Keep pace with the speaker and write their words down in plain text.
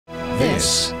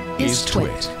This is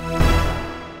TWiT.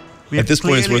 At this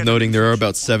point, it's worth noting there are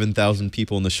about 7,000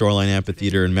 people in the Shoreline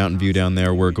Amphitheater in Mountain View down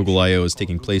there where Google I/O is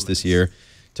taking place this year.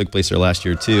 Took place there last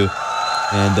year, too.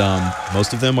 And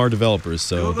most of them are developers,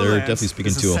 so they're definitely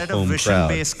speaking to a home crowd.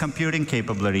 Vision-based computing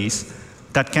capabilities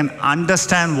that can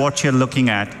understand what you're looking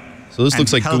at. So this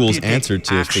looks like Google's answer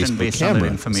to a Facebook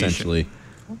camera, essentially.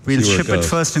 We'll ship it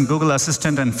first in Google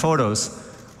Assistant and Photos,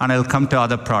 and it'll come to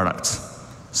other products.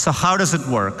 So how does it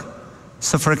work?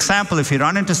 So for example, if you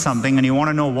run into something and you want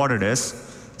to know what it is,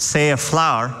 say a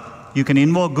flower, you can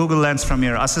invoke Google Lens from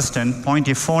your assistant, point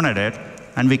your phone at it,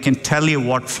 and we can tell you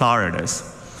what flower it is.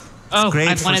 It's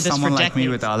great for someone like me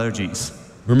with allergies.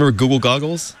 Remember Google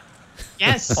Goggles?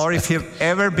 Yes. Or if you've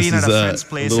ever been at a friend's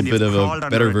place and you've crawled under a desk, a little bit of a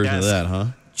better version of that, huh?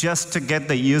 Just to get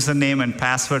the username and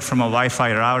password from a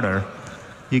Wi-Fi router,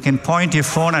 you can point your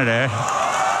phone at it.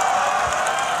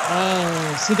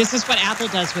 Oh, so this is what Apple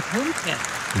does with HomeKit.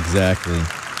 Exactly.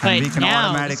 And we can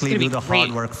automatically do the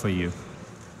hard work for you.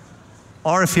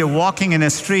 Or if you're walking in a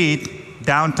street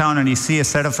downtown and you see a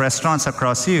set of restaurants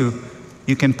across you,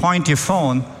 you can point your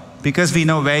phone. Because we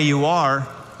know where you are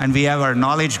and we have our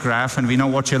knowledge graph and we know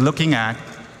what you're looking at,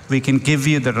 we can give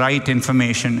you the right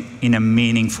information in a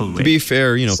meaningful way. To be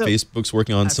fair, you know, Facebook's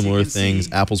working on similar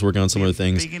things, Apple's working on similar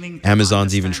things,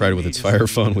 Amazon's even tried it with its Fire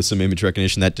Phone with some image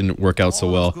recognition. That didn't work out so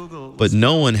well. But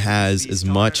no one has as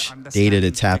much data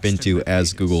to tap into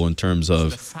as Google in terms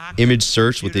of image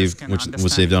search, which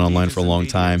they've done online for a long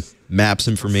time, maps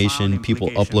information,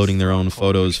 people uploading their own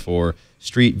photos for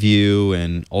Street View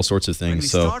and all sorts of things.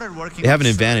 So they have an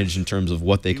advantage in terms of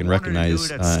what they can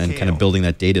recognize and kind of building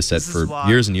that data set for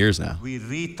years and years now.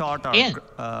 And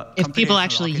if people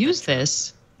actually use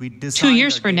this, 2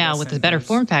 years from now with a better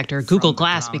form factor, Google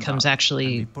Glass becomes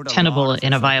actually tenable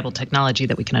and a viable technology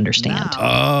that we can understand.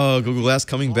 Oh, Google Glass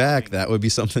coming back. That would be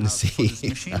something to see.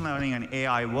 Machine learning and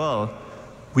AI world,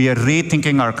 we are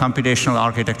rethinking our computational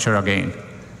architecture again.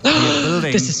 We are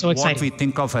building this is so exciting. What we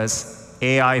think of as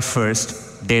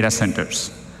AI-first data centers.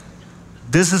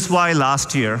 This is why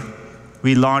last year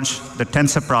we launched the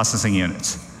Tensor processing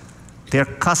units. They're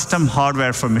custom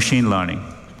hardware for machine learning.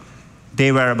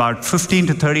 They were about 15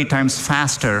 to 30 times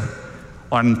faster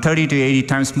and 30 to 80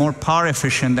 times more power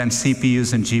efficient than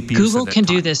CPUs and GPUs. Google can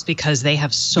do this because they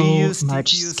have so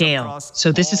much scale.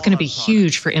 So this is going to be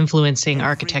huge for influencing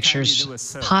architectures,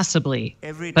 possibly,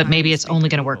 but maybe it's only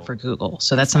going to work for Google.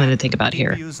 So that's something to think about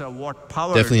here.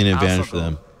 Definitely an advantage for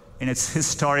them. In its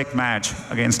historic match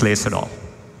against Laserdahl.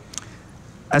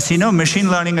 As you know, machine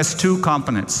learning has two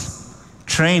components.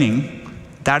 Training,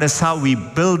 that is how we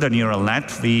build a neural net.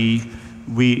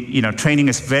 Training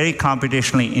is very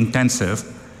computationally intensive,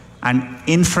 and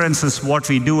inference is what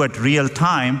we do at real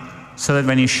time, so that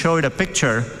when you show it a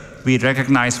picture, we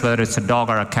recognize whether it's a dog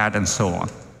or a cat and so on.